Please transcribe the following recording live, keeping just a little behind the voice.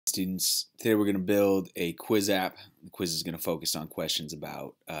Students, today we're going to build a quiz app. The quiz is going to focus on questions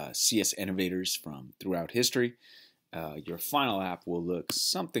about CS innovators from throughout history. Your final app will look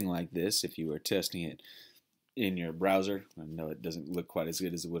something like this if you were testing it in your browser. I know it doesn't look quite as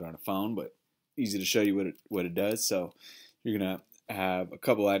good as it would on a phone, but easy to show you what it does. So you're going to have a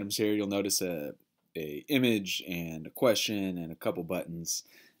couple items here. You'll notice a image and a question and a couple buttons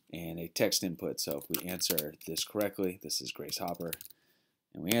and a text input. So if we answer this correctly, this is Grace Hopper,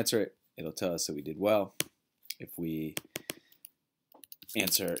 and we answer it, it'll tell us that we did well. If we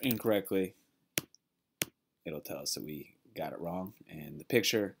answer incorrectly, it'll tell us that we got it wrong. And the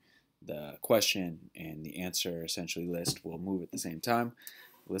picture, the question, and the answer essentially list will move at the same time.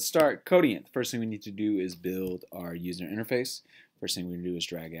 Let's start coding it. The first thing we need to do is build our user interface. First thing we're going to do is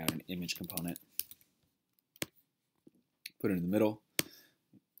drag out an image component, put it in the middle.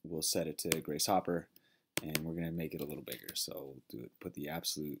 We'll set it to Grace Hopper, and we're going to make it a little bigger. So we'll put the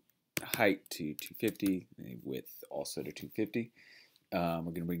absolute height to 250, and width also to 250. We're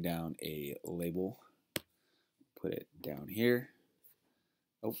going to bring down a label, put it down here.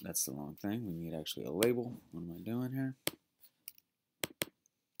 Oh, that's the wrong thing. We need actually a label. What am I doing here?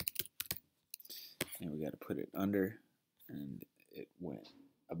 And we got to put it under, and it went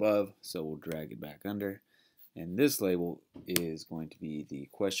above, so we'll drag it back under. And this label is going to be the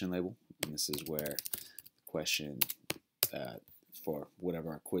question label, and this is where the question for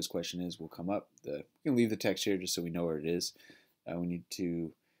whatever our quiz question is will come up. We can leave the text here just so we know where it is. We need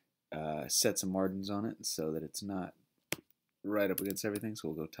to set some margins on it so that it's not right up against everything. So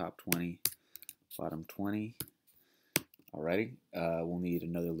we'll go top 20, bottom 20. Alrighty, we'll need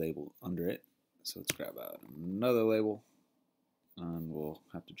another label under it. So let's grab out another label, and we'll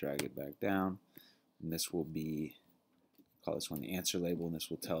have to drag it back down. And this will be, call this one the answer label, and this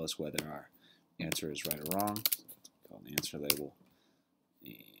will tell us whether our answer is right or wrong. So let's call it the answer label.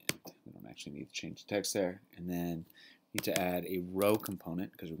 And we don't actually need to change the text there. And then we need to add a row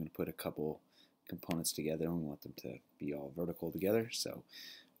component because we're going to put a couple components together, and we want them to be all vertical together. So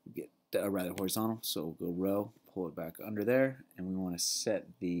we get rather horizontal. So we'll go row, pull it back under there, and we want to set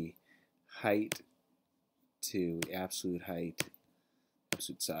the height to the absolute height,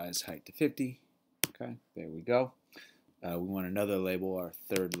 absolute size height to 50. Okay, there we go. We want another label, our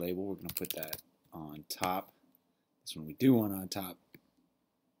third label. We're going to put that on top. This one we do want on top.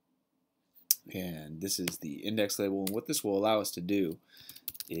 And this is the index label. And what this will allow us to do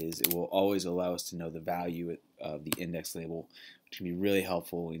is it will always allow us to know the value of the index label, which can be really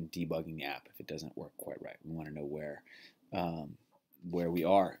helpful in debugging the app if it doesn't work quite right. We want to know where we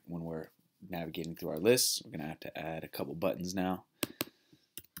are when we're navigating through our lists. We're going to have to add a couple buttons now.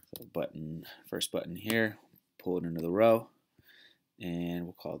 So first button here, pull it into the row, and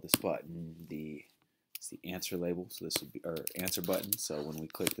we'll call this button it's the answer label. So this would be our answer button. So when we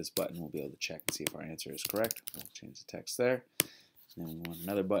click this button, we'll be able to check and see if our answer is correct. We'll change the text there. And then we want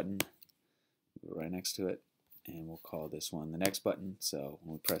another button right next to it, and we'll call this one the next button. So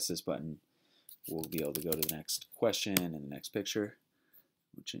when we press this button, we'll be able to go to the next question and the next picture.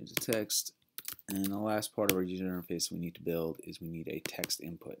 We'll change the text. And the last part of our user interface we need to build is we need a text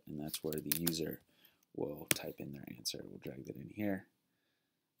input, and that's where the user will type in their answer. We'll drag that in here.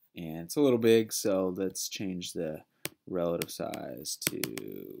 And it's a little big, so let's change the relative size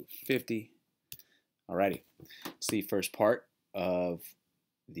to 50. Alrighty, it's the first part of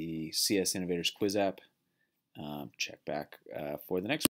the CS Innovators quiz app. Check back for the next one.